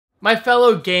My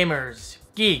fellow gamers,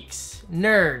 geeks,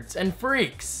 nerds, and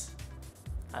freaks.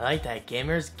 I like that.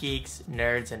 Gamers, geeks,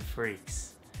 nerds, and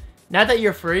freaks. Not that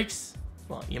you're freaks.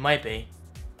 Well, you might be.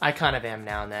 I kind of am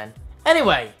now and then.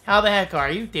 Anyway, how the heck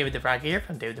are you? David DeFranco here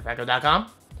from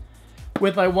daviddefranco.com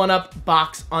with my 1UP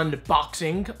box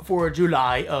unboxing for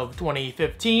July of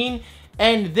 2015.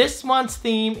 And this month's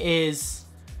theme is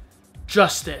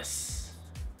justice.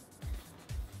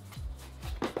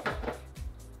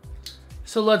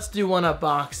 So let's do 1UP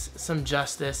box some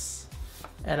justice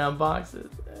and unbox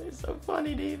it. It's so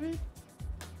funny, David.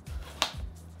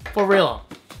 For real.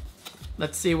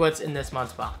 Let's see what's in this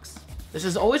month's box. This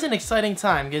is always an exciting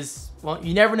time because, well,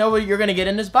 you never know what you're going to get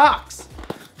in this box.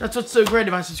 That's what's so great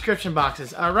about subscription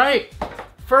boxes. All right.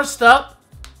 First up,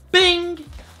 bing!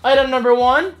 Item number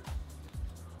 1.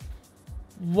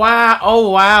 Wow. Oh,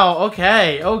 wow.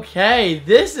 Okay. Okay.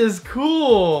 This is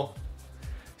cool.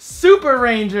 Super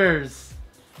Rangers.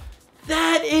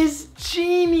 That is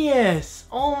genius.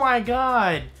 Oh, my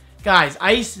God. Guys,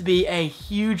 I used to be a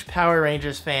huge Power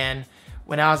Rangers fan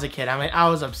when I was a kid. I mean, I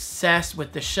was obsessed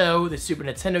with the show, the Super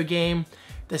Nintendo game,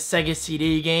 the Sega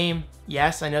CD game.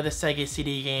 Yes, I know the Sega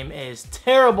CD game is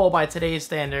terrible by today's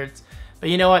standards, but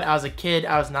you know what? I was a kid,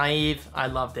 I was naive, I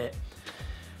loved it.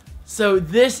 So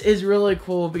this is really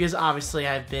cool because obviously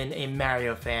I've been a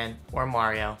Mario fan, or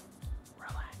Mario,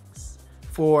 relax,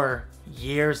 for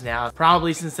years now,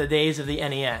 probably since the days of the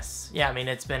NES. Yeah, I mean,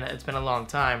 it's been a long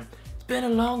time. It's been a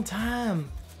long time.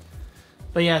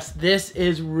 But yes, this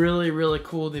is really, really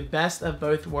cool. The best of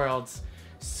both worlds.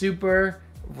 Super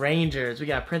Rangers. We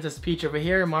got Princess Peach over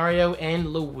here, Mario,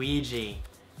 and Luigi.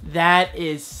 That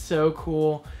is so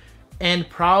cool. And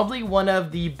probably one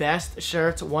of the best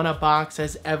shirts 1UP box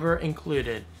has ever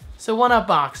included. So 1UP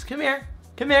box, come here.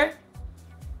 Come here.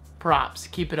 Props.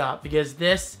 Keep it up because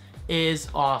this is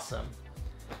awesome.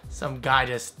 Some guy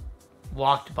just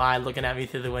walked by looking at me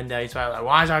through the window. He's probably like,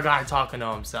 why is our guy talking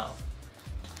to himself?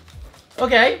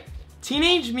 Okay,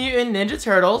 Teenage Mutant Ninja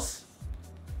Turtles.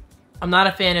 I'm not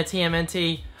a fan of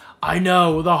TMNT. I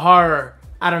know, the horror.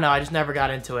 I don't know, I just never got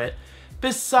into it.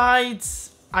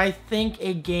 Besides, I think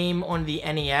a game on the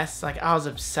NES, like I was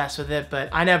obsessed with it, but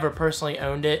I never personally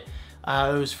owned it.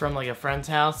 It was from like a friend's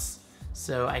house,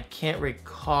 so I can't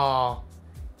recall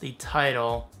the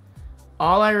title.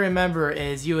 All I remember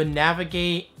is you would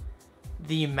navigate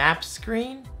the map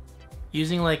screen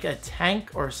using like a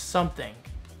tank or something.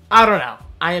 I don't know.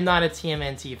 I am not a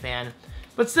TMNT fan.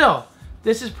 But still,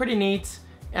 this is pretty neat.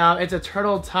 It's a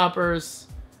Turtle Toppers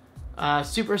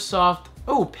super soft.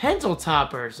 Oh, pencil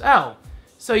toppers. Oh,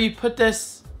 so you put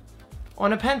this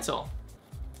on a pencil.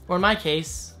 Or in my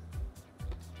case,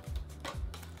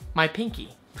 my pinky.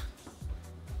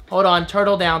 Hold on,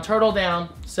 turtle down, turtle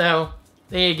down. So,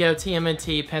 there you go,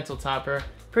 TMNT pencil topper.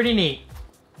 Pretty neat.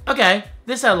 Okay,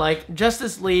 this I like.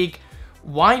 Justice League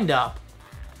Wind Up.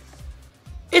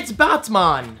 It's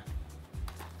Batman!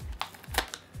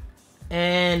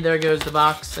 And there goes the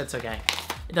box. That's okay.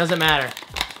 It doesn't matter.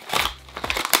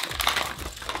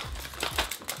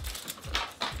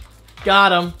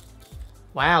 Got him.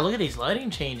 Wow, look at these lighting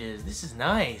changes. This is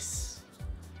nice.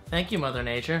 Thank you, Mother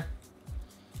Nature.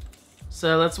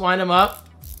 So let's wind him up.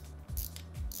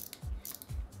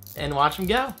 And watch him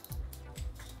go.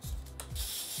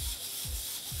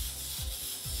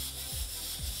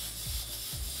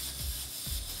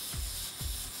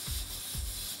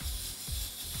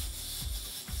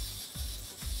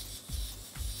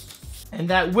 And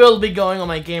that will be going on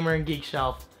my Gamer and Geek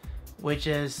shelf, which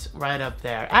is right up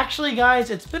there. Actually,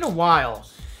 guys, it's been a while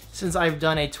since I've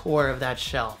done a tour of that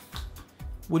shelf.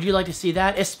 Would you like to see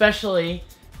that? Especially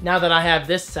now that I have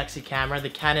this sexy camera, the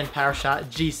Canon PowerShot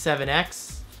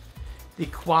G7X. The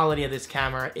quality of this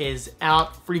camera is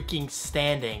out freaking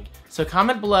standing. So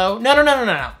comment below.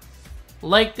 No.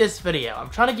 Like this video.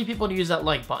 I'm trying to get people to use that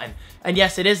like button. And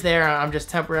yes, it is there. I'm just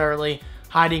temporarily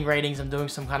hiding ratings. I'm doing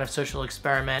some kind of social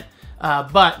experiment.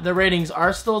 But the ratings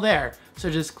are still there.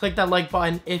 So just click that like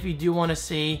button if you do want to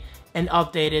see an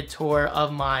updated tour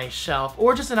of my shelf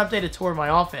or just an updated tour of my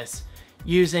office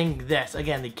using this.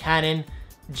 Again, the Canon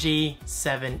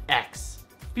G7X.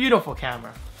 Beautiful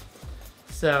camera.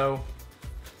 So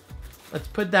let's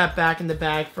put that back in the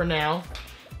bag for now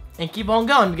and keep on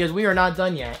going because we are not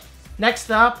done yet.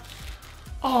 Next up,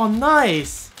 oh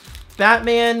nice,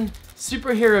 Batman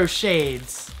superhero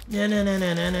shades.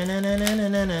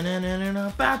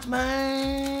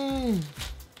 Batman!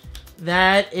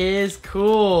 That is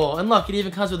cool. And look, it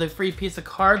even comes with a free piece of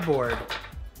cardboard.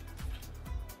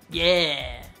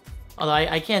 Yeah. Although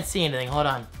I can't see anything. Hold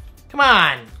on. Come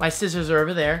on. My scissors are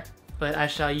over there, but I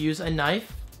shall use a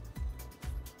knife.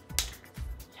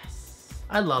 Yes.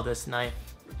 I love this knife.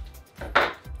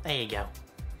 There you go.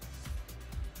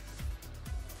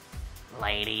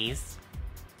 Ladies,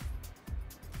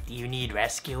 do you need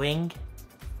rescuing?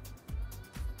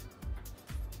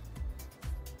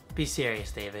 Be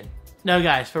serious, David. No,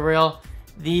 guys, for real,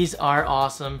 these are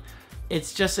awesome.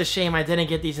 It's just a shame I didn't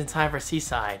get these in time for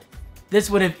Seaside. This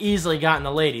would have easily gotten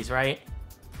the ladies, right?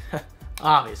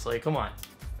 Obviously, come on.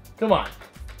 Come on.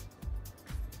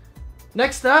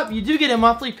 Next up, you do get a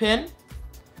monthly pin.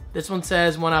 This one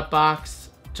says 1UP Box,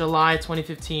 July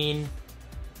 2015,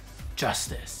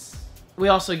 Justice. We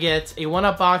also get a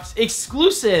 1UP Box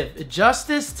exclusive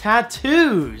Justice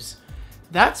tattoos.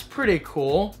 That's pretty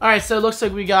cool. All right, so it looks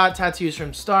like we got tattoos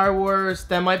from Star Wars.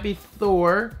 That might be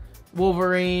Thor,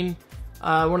 Wolverine,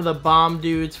 one of the bomb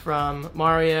dudes from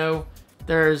Mario.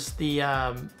 There's the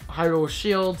Hyrule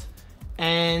Shield.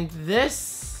 And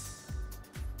this,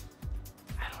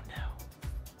 I don't know.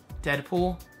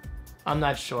 Deadpool? I'm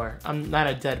not sure. I'm not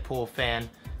a Deadpool fan,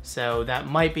 so that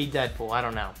might be Deadpool. I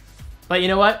don't know. But you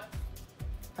know what?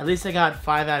 At least I got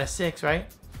 5 out of 6, right?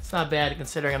 It's not bad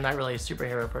considering I'm not really a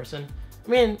superhero person. I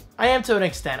mean, I am to an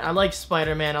extent. I like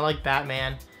Spider-Man, I like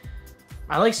Batman,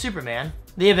 I like Superman,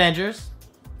 the Avengers,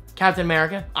 Captain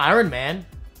America, Iron Man.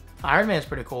 Iron Man's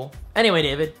pretty cool. Anyway,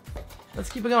 David, let's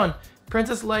keep it going.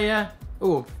 Princess Leia,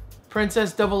 ooh,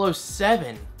 Princess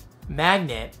 007,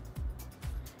 Magnet.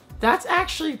 That's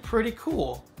actually pretty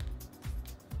cool.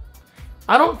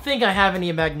 I don't think I have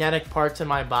any magnetic parts in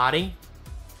my body.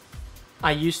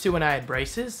 I used to when I had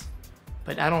braces,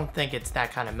 but I don't think it's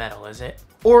that kind of metal, is it?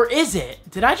 Or is it?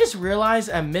 Did I just realize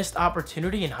a missed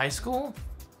opportunity in high school?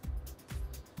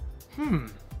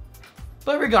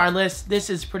 But regardless,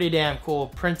 this is pretty damn cool.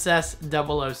 Princess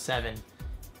 007.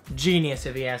 Genius,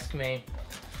 if you ask me.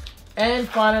 And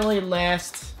finally,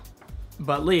 last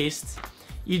but least,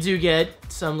 you do get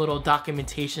some little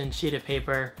documentation sheet of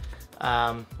paper,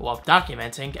 well,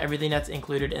 documenting everything that's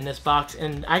included in this box.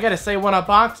 And I gotta say, 1UP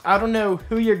Box, I don't know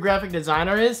who your graphic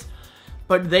designer is,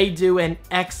 but they do an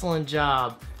excellent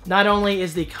job. Not only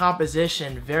is the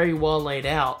composition very well laid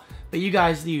out, but you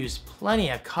guys use plenty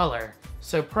of color,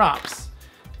 so props.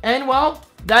 And well,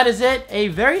 that is it. A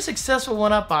very successful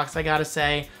 1UP Box, I gotta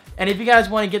say. And if you guys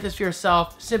want to get this for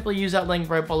yourself, simply use that link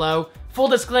right below. Full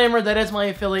disclaimer, that is my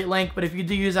affiliate link, but if you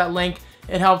do use that link,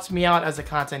 it helps me out as a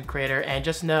content creator, and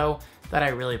just know that I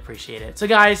really appreciate it. So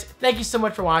guys, thank you so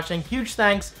much for watching. Huge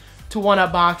thanks to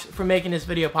 1UP Box for making this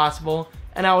video possible,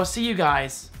 and I will see you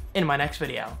guys in my next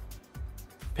video.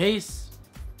 Peace.